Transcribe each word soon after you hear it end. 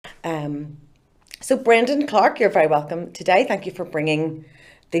So Brendan Clark, you're very welcome today. Thank you for bringing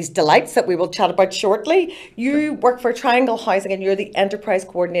these delights that we will chat about shortly. You work for Triangle Housing and you're the enterprise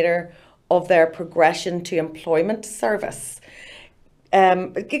coordinator of their Progression to Employment service.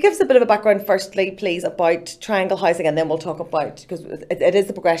 Give us a bit of a background firstly, please, about Triangle Housing, and then we'll talk about, because it is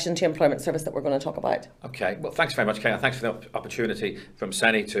the Progression to Employment service that we're going to talk about. Okay, well, thanks very much, Kate. Thanks for the opportunity from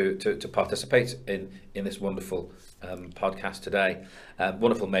Seni to participate in this wonderful podcast today.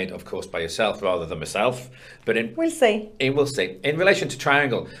 Wonderful made, of course, by yourself rather than myself. But we'll see. We'll see. In relation to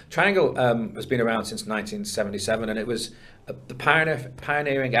Triangle, Triangle has been around since 1977, and it was the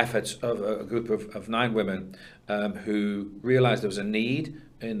pioneering efforts of a group of 9 women who realised there was a need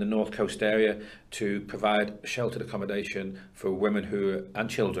in the North Coast area to provide sheltered accommodation for women and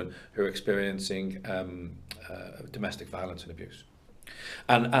children who are experiencing domestic violence and abuse.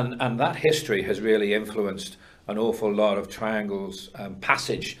 And that history has really influenced an awful lot of Triangle's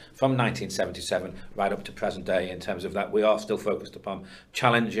passage from 1977 right up to present day, in terms of that we are still focused upon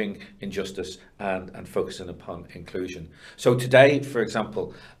challenging injustice and focusing upon inclusion. So today, for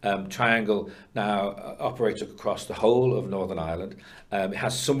example, Triangle now operates across the whole of Northern Ireland. It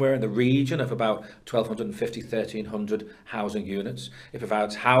has somewhere in the region of about 1,250, 1,300 housing units. It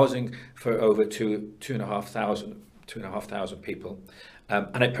provides housing for over 2,500 people.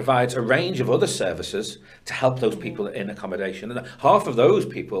 And it provides a range of other services to help those people in accommodation. And half of those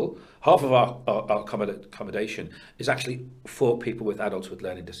people, half of our accommodation is actually for people with adults with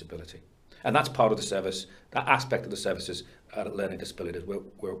learning disability. And that's part of the service, that aspect of the services at learning disabilities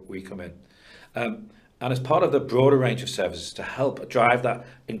where we come in. And as part of the broader range of services to help drive that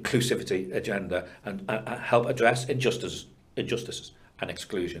inclusivity agenda and help address injustices and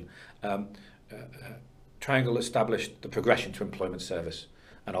exclusion, Triangle established the Progression to Employment service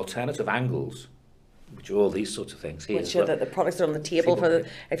and alternative angles, which are all these sorts of things here. Which are the products are on the table for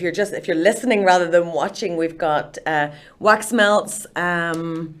if you're listening rather than watching. We've got wax melts,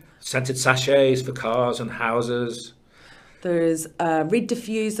 scented sachets for cars and houses. There's a reed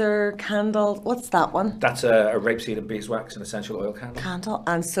diffuser, candle. What's that one? That's a rapeseed and beeswax and essential oil candle. Candle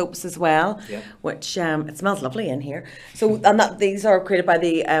and soaps as well. Yeah. Which it smells lovely in here. So these are created by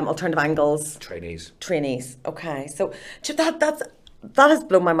the Alternative Angles trainees. Okay. So that has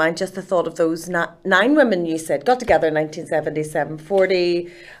blown my mind. Just the thought of those 9 women you said got together in 1977, 40.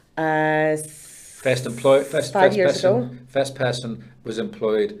 First person was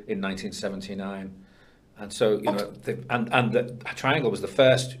employed in 1979. And so, the Triangle was the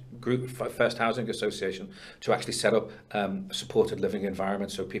first housing association to actually set up a supported living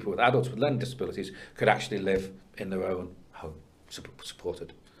environment, so people with adults with learning disabilities could actually live in their own home,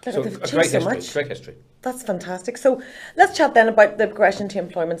 supported. So a great history. That's fantastic. So let's chat then about the Progression to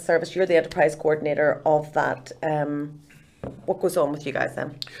Employment service. You're the enterprise coordinator of that. What goes on with you guys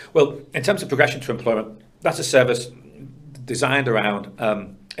then? Well, in terms of Progression to Employment, that's a service designed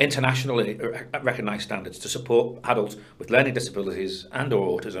around internationally recognised standards to support adults with learning disabilities and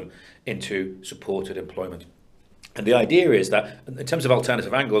or autism into supported employment. And the idea is that in terms of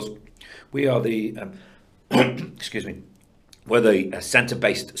Alternative Angles, we are the we're the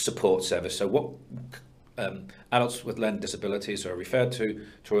centre-based support service. So what adults with learning disabilities are referred to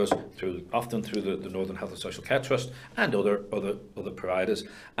us often through the Northern Health and Social Care Trust and other providers,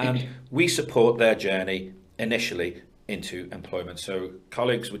 and we support their journey initially into employment. So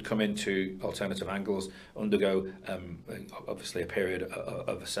colleagues would come into Alternative Angles, undergo obviously a period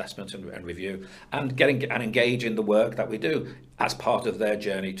of assessment and review, and engage in the work that we do as part of their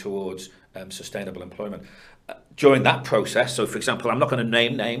journey towards sustainable employment. During that process, so for example, I'm not going to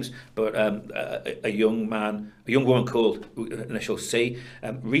name names, but a young woman called initial C,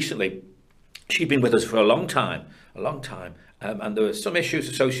 recently, she'd been with us for a long time, and there were some issues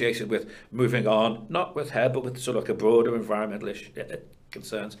associated with moving on, not with her, but with sort of like a broader environmental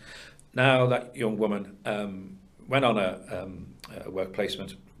concerns. Now that young woman went on a work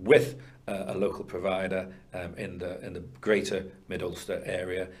placement with a local provider in the greater Mid-Ulster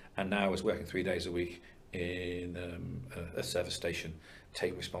area, and now is working 3 days a week in a service station,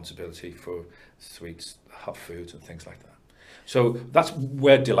 taking responsibility for sweets, hot foods and things like that. So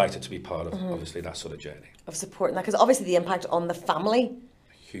we're delighted to be part of, obviously, that sort of journey. Of supporting that, because obviously the impact on the family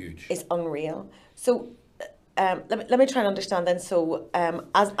is unreal. So let me try and understand then. So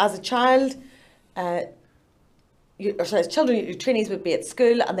as a child, as children, your trainees would be at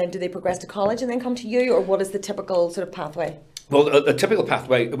school, and then do they progress to college and then come to you, or what is the typical sort of pathway? Well, a typical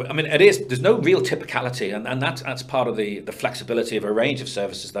pathway, I mean, there's no real typicality, and that's part of the flexibility of a range of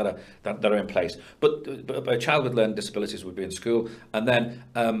services that are in place. But a child with learning disabilities would be in school, and then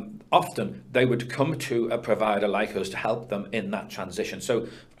often they would come to a provider like us to help them in that transition. So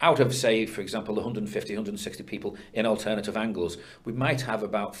out of, say, for example, 150, 160 people in alternative angles, we might have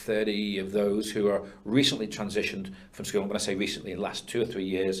about 30 of those who are recently transitioned from school. And when I say recently, in the last 2 or 3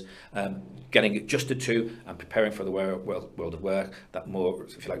 years, getting adjusted to and preparing for the world of work, that more,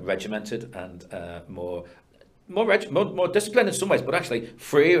 if you like, regimented and more disciplined in some ways, but actually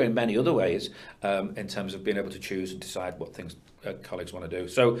freer in many other ways, in terms of being able to choose and decide what things colleagues want to do.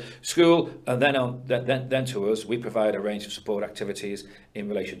 So school, and then to us, we provide a range of support activities in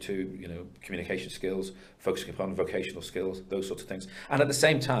relation to communication skills, focusing upon vocational skills, those sorts of things. And at the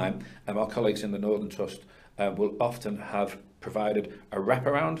same time, our colleagues in the Northern Trust will often have provided a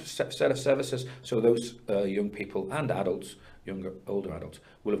wraparound set of services. So those young people and adults, older adults,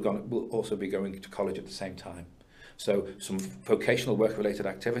 will also be going to college at the same time. So some vocational work-related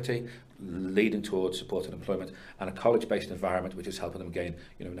activity leading towards supported employment, and a college-based environment which is helping them gain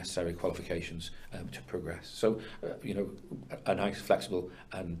necessary qualifications to progress. So a nice, flexible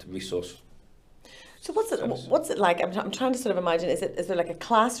and resource. So what's it like? I'm trying to sort of imagine, is there like a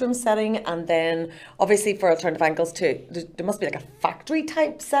classroom setting, and then obviously for alternative angles too, there must be like a factory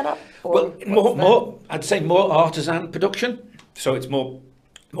type setup? Well, more I'd say more artisan production. So it's more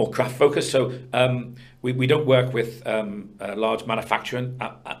craft focused. So we don't work with large manufacturing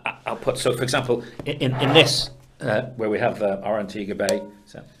output. So for example, in this where we have our Antigua Bay.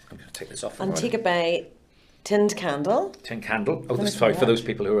 So I'm going to take this off. Antigua Bay tinned candle. Tin candle. Oh, sorry for those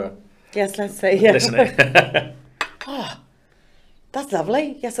people who are. Yes, let's say yeah. Listening. Oh, that's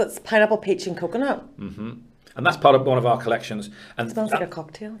lovely. Yes, so it's pineapple, peach, and coconut. Mm-hmm. And that's part of one of our collections. And it smells like a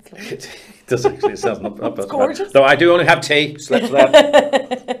cocktail. It does actually. It sounds not it's gorgeous. Though I do only have tea. Slips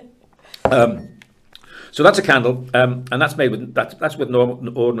there. So that's a candle, and that's made with that's with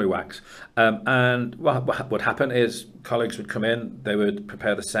ordinary wax. And what would happen is colleagues would come in, they would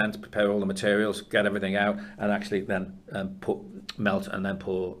prepare the scent, prepare all the materials, get everything out, and actually then melt and then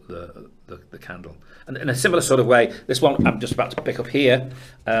pour the candle. And in a similar sort of way, this one I'm just about to pick up here,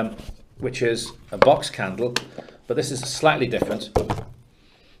 which is a box candle, but this is slightly different.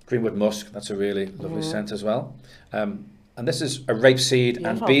 Greenwood musk, that's a really lovely scent as well. And this is a rapeseed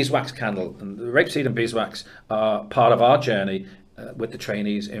and beeswax candle. And the rapeseed and beeswax are part of our journey with the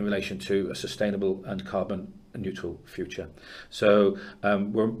trainees in relation to a sustainable and carbon neutral future. So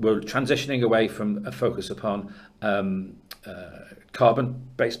we're transitioning away from a focus upon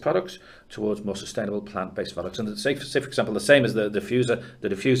carbon-based products towards more sustainable plant-based products. And say for example, the same as the diffuser. The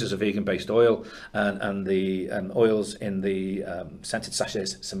diffuser is a vegan-based oil, and the oils in the scented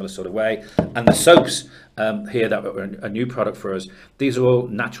sachets, similar sort of way. And the soaps here that are a new product for us. These are all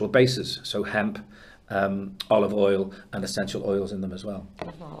natural bases, so hemp, olive oil, and essential oils in them as well.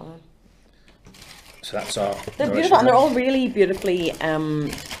 So that's our. They're beautiful, and they're all really beautifully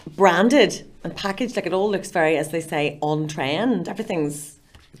branded and packaged. Like, it all looks very, as they say, on trend. Everything's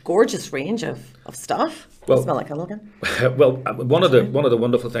gorgeous range of stuff. Well, smell like a Logan. Well, one of the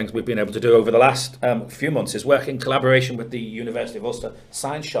wonderful things we've been able to do over the last few months is work in collaboration with the University of Ulster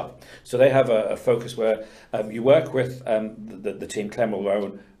Science Shop. So they have a focus where you work with the team, Claire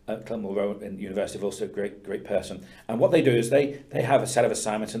Mulrowan in the University of Ulster, great person. And what they do is they have a set of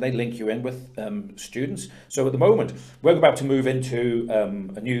assignments and they link you in with students. So at the moment, we're about to move into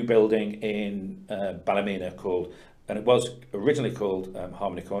a new building in Ballymena and it was originally called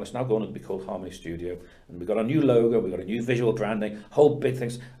Harmony Corner. It's now going to be called Harmony Studio. And we've got a new logo, we've got a new visual branding, whole big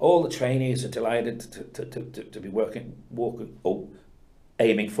things. All the trainees are delighted to be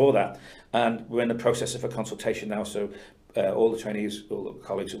aiming for that. And we're in the process of a consultation now, so all the trainees, all the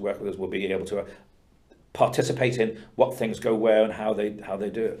colleagues who work with us will be able to participate in what things go where and how they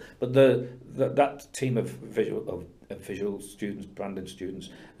do it. But that team of visual students, branding students,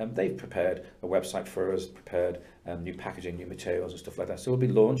 they've prepared a website for us, prepared new packaging, new materials and stuff like that. So we'll be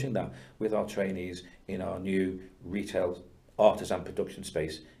launching that with our trainees in our new retail artisan production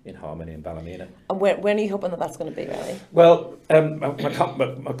space in Harmony in Ballymena. And when are you hoping that that's going to be ready? Well,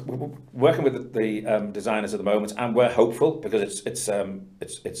 we're working with the designers at the moment, and we're hopeful because it's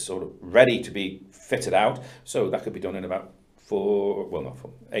sort of ready to be fitted out. So that could be done in about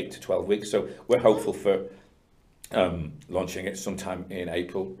 8 to 12 weeks. So we're hopeful for launching it sometime in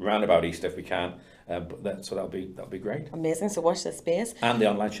April, round about Easter if we can. So that'll be great. Amazing. So watch this space. And the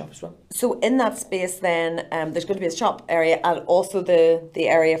online shop as well. So in that space then, there's going to be a shop area and also the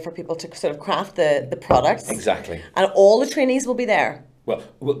area for people to sort of craft the products. Exactly. And all the trainees will be there. Well,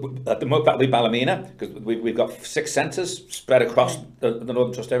 at the moment that'll be Ballymena, because we've got 6 centres spread across the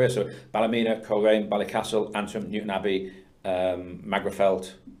Northern Trust area. So Ballymena, Coleraine, Ballycastle, Antrim, Newton Abbey,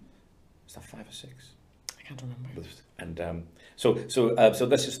 Magherafelt. Is that 5 or 6? I can't remember. And So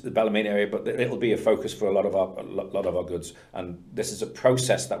this is the Ballymena area, but it'll be a focus for a lot of our goods, and this is a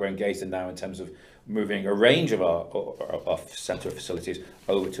process that we're engaged in now in terms of moving a range of our centre facilities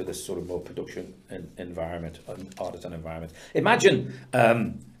over to this sort of more production environment, artisan environment. Imagine.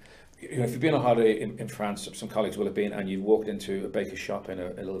 If you've been on holiday in France, some colleagues will have been, and you've walked into a baker's shop in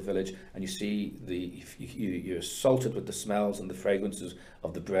a little village, and you see you're assaulted with the smells and the fragrances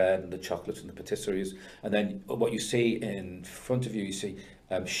of the bread and the chocolates and the patisseries, and then what you see in front of you, you see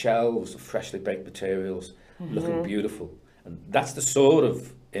shelves of freshly baked materials looking beautiful, and that's the sort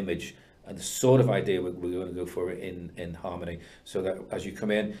of image and the sort of idea we're going to go for in Harmony, so that as you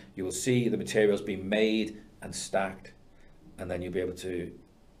come in, you will see the materials being made and stacked, and then you'll be able to,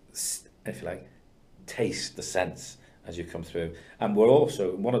 if you like, taste the scents as you come through. And we're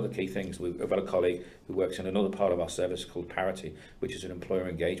also, one of the key things, we've got a colleague who works in another part of our service called Parity, which is an employer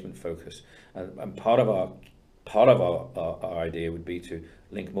engagement focus. And part of our idea would be to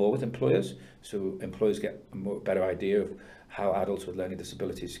link more with employers, so employers get a better idea of how adults with learning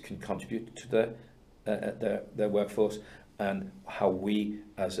disabilities can contribute to their workforce, and how we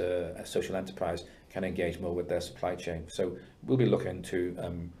as a social enterprise can engage more with their supply chain. So we'll be looking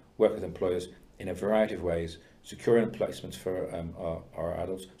to work with employers in a variety of ways, securing placements for our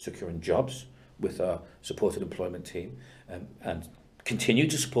adults, securing jobs with our supported employment team, and continue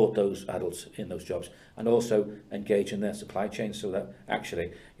to support those adults in those jobs, and also engage in their supply chain, so that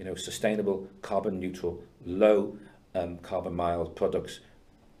actually, sustainable, carbon neutral, low carbon mild products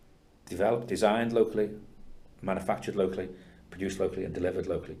developed, designed locally, manufactured locally, produced locally and delivered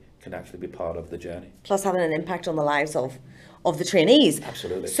locally can actually be part of the journey. Plus having an impact on the lives of the trainees.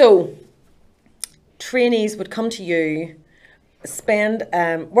 Absolutely. So trainees would come to you, spend,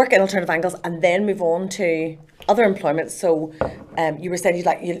 work in alternative angles, and then move on to other employment. So you were saying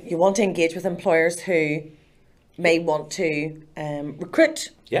you want to engage with employers who may want to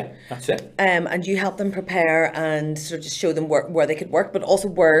recruit. Yeah, that's it. And you help them prepare and sort of just show them where they could work, but also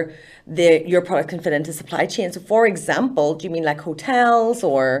where your product can fit into supply chain. So, for example, do you mean like hotels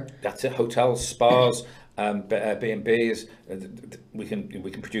or? That's it. Hotels, spas, B&Bs. We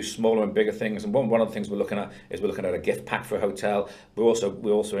can produce smaller and bigger things. And one of the things we're looking at a gift pack for a hotel. We're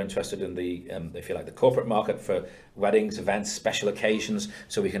also interested in the if you like, the corporate market for weddings, events, special occasions.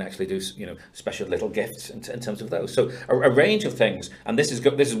 So we can actually do special little gifts in terms of those. So a range of things. And this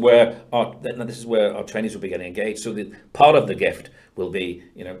is where our trainees will be getting engaged. So the part of the gift will be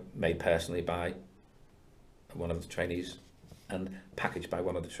made personally by one of the trainees and packaged by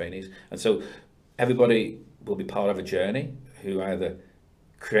one of the trainees. And so everybody will be part of a journey who either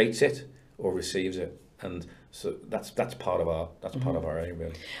creates it or receives it, and so that's part of our aim,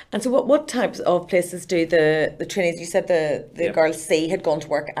 really. And so what types of places do the trainees? You said the girl C had gone to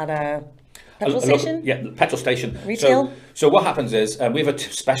work at a petrol station. The petrol station. Retail. So what happens is we have a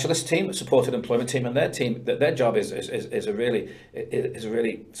specialist team, a supported employment team, and their job is a really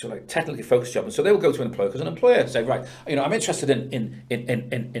sort of like technically focused job. And so they will go to an employer, because an employer and say, right, I'm interested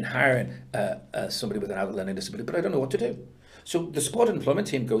in hiring somebody with an adult learning disability, but I don't know what to do. So the supported employment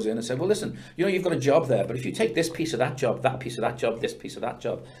team goes in and says, well, listen, you've got a job there, but if you take this piece of that job, that piece of that job, this piece of that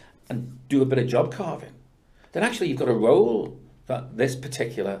job, and do a bit of job carving, then actually you've got a role that this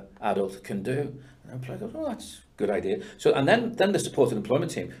particular adult can do. And the employer goes, oh, that's a good idea. So, and then the supported employment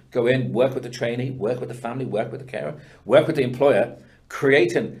team go in, work with the trainee, work with the family, work with the carer, work with the employer,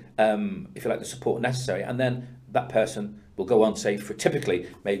 creating, if you like, the support necessary, and then that person will go on, say,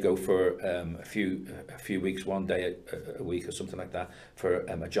 may go for a few weeks, one day a week or something like that, for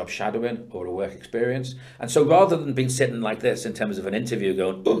a job shadowing or a work experience. And so rather than being sitting like this in terms of an interview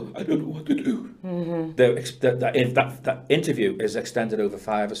going, oh, I don't know what to do, that interview is extended over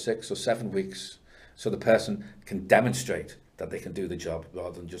 5 or 6 or 7 weeks, so the person can demonstrate that they can do the job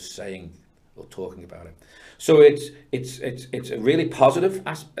rather than just saying or talking about it. So it's a really positive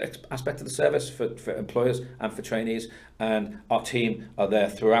aspect of the service for employers and for trainees, and our team are there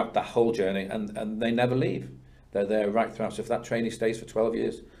throughout the whole journey, and they never leave. They're there right throughout. So if that trainee stays for 12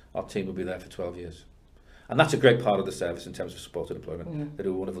 years, our team will be there for 12 years. And that's a great part of the service in terms of supported employment. Mm-hmm. They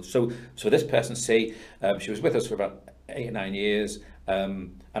do wonderful. So this person, C, she was with us for about 8 or 9 years,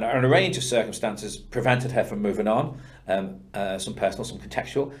 and a range of circumstances prevented her from moving on, some personal, some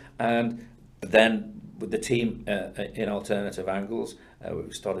contextual, and then with the team in alternative angles,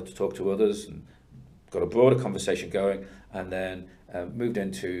 we started to talk to others and got a broader conversation going, and then moved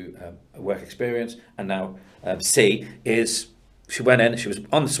into a work experience. And now C she went in, she was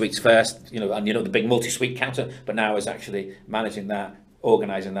on the suites first, and the big multi-suite counter, but now is actually managing that,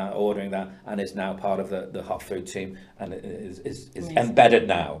 organising that, ordering that, and is now part of the hot food team, and is embedded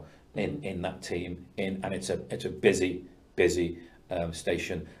now in that team. And it's a busy busy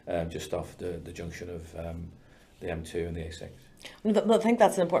station just off the junction of the M2 and the A6. But I think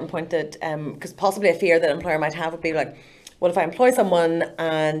that's an important point, that because possibly a fear that an employer might have would be like, well, if I employ someone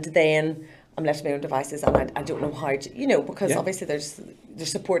and then I'm left to my own devices and I don't know how to, because obviously there's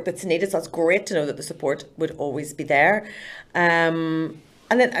support that's needed. So it's great to know that the support would always be there. And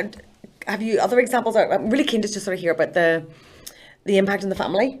then have you other examples? I'm really keen to just sort of hear about the impact on the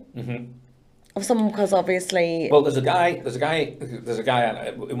family of someone, because obviously. Well, there's a guy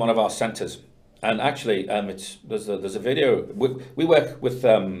in one of our centres. And actually, there's a video. We work with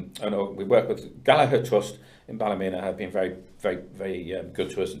Gallagher Trust in Ballymena. Have been very, very, very good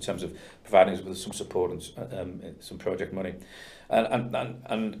to us in terms of providing us with some support and some project money,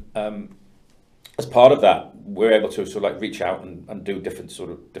 and as part of that, we're able to sort of like reach out and do different sort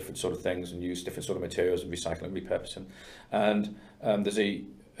of things and use different sort of materials and recycling, repurposing. And there's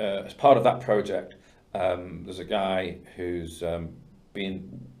as part of that project, there's a guy who's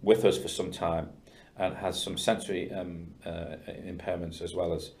been with us for some time and has some sensory impairments as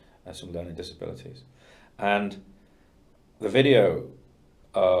well as some learning disabilities. And the video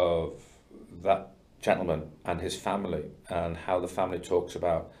of that gentleman and his family, and how the family talks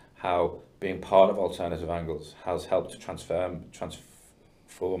about how being part of Alternative Angles has helped to transform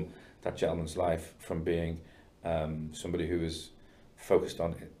that gentleman's life from being somebody who was focused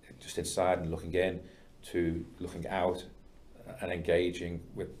on just inside and looking in to looking out and engaging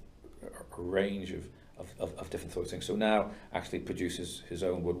with a range of different sorts of things. So now actually produces his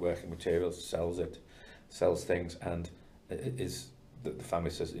own woodworking materials, sells things, and the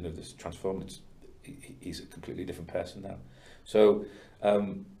family says, this transformed. He's a completely different person now. So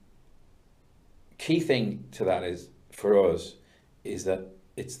key thing to that is, for us, is that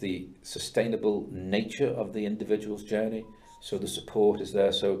it's the sustainable nature of the individual's journey. So the support is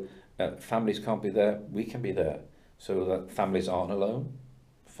there. So families can't be there, we can be there. So that families aren't alone.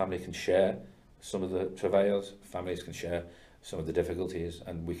 Family can share some of the travails, families can share some of the difficulties,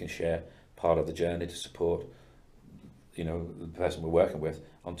 and we can share part of the journey to support, the person we're working with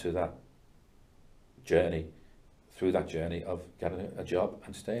onto that journey, through that journey of getting a job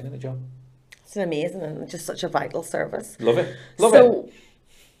and staying in a job. It's amazing and just such a vital service. Love it. Love it.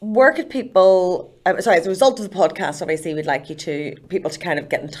 Where could people, as a result of the podcast, obviously we'd like people to kind of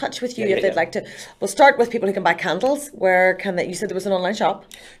get in touch with you if they'd like to. We'll start with people who can buy candles. Where can they, you said there was an online shop?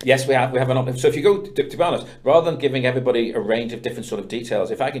 Yes, we have an online. So if you go, to be honest, rather than giving everybody a range of different sort of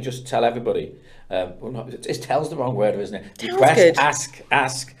details, if I can just tell everybody, it tells the wrong word, isn't it? Request, good.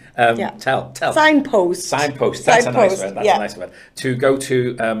 Ask, tell. Signpost. That's a nice word. That's a nice word. To go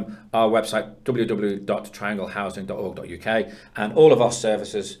to our website, www.trianglehousing.org.uk, and all of our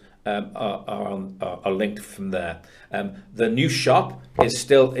services are linked from there. The new shop is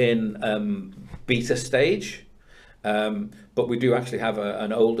still in beta stage, but we do actually have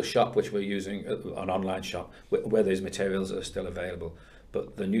an older shop which we're using, an online shop where these materials are still available.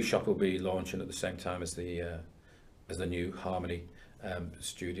 But the new shop will be launching at the same time as the new Harmony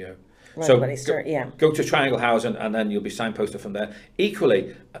studio. Right, so go to Triangle Housing, and then you'll be signposted from there.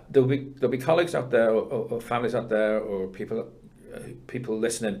 Equally, there'll be colleagues out there, or families out there, or people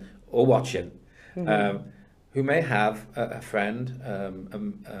listening or watching, who may have a friend, a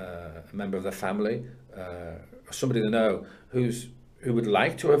member of their family, or somebody they know who would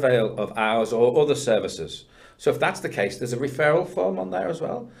like to avail of ours or other services. So if that's the case, there's a referral form on there as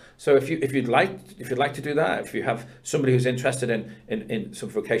well. So if you'd like to do that, if you have somebody who's interested in some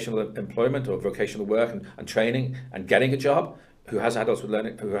vocational employment or vocational work and training and getting a job, who has adults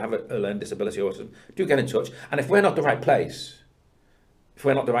with who have a learning disability or autism, do get in touch. And if we're not the right place, if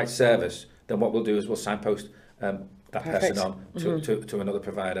we're not the right service, then what we'll do is we'll signpost that person on to another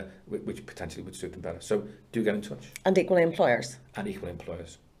provider, which potentially would suit them better. So do get in touch. And equally employers.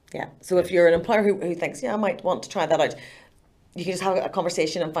 Yeah. So if you're an employer who thinks, I might want to try that out, you can just have a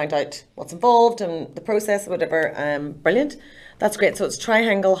conversation and find out what's involved and the process, whatever. Brilliant. That's great. So it's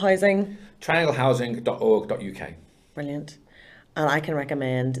Triangle Housing. Trianglehousing.org.uk. Brilliant. And I can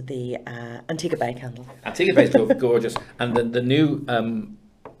recommend the Antigua Bay candle. Antigua Bay is gorgeous. And the new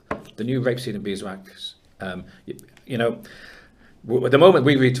rapeseed and beeswax, at the moment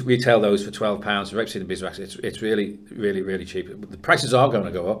we retail those for £12. Rapeseed and beeswax, it's really, really, really cheap. The prices are going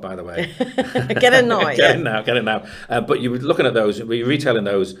to go up, by the way. Get in now. Get it now. But you were looking at those, we're retailing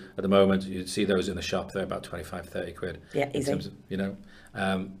those at the moment. You'd see those in the shop. They're about 25-30 quid. Yeah, easy. In terms of,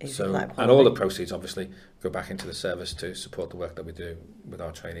 and all the proceeds obviously go back into the service to support the work that we do with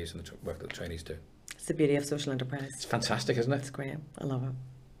our trainees and the work that the trainees do. It's the beauty of social enterprise. It's fantastic, isn't it? It's great. I love it.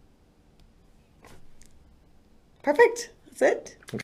 Perfect. That's it.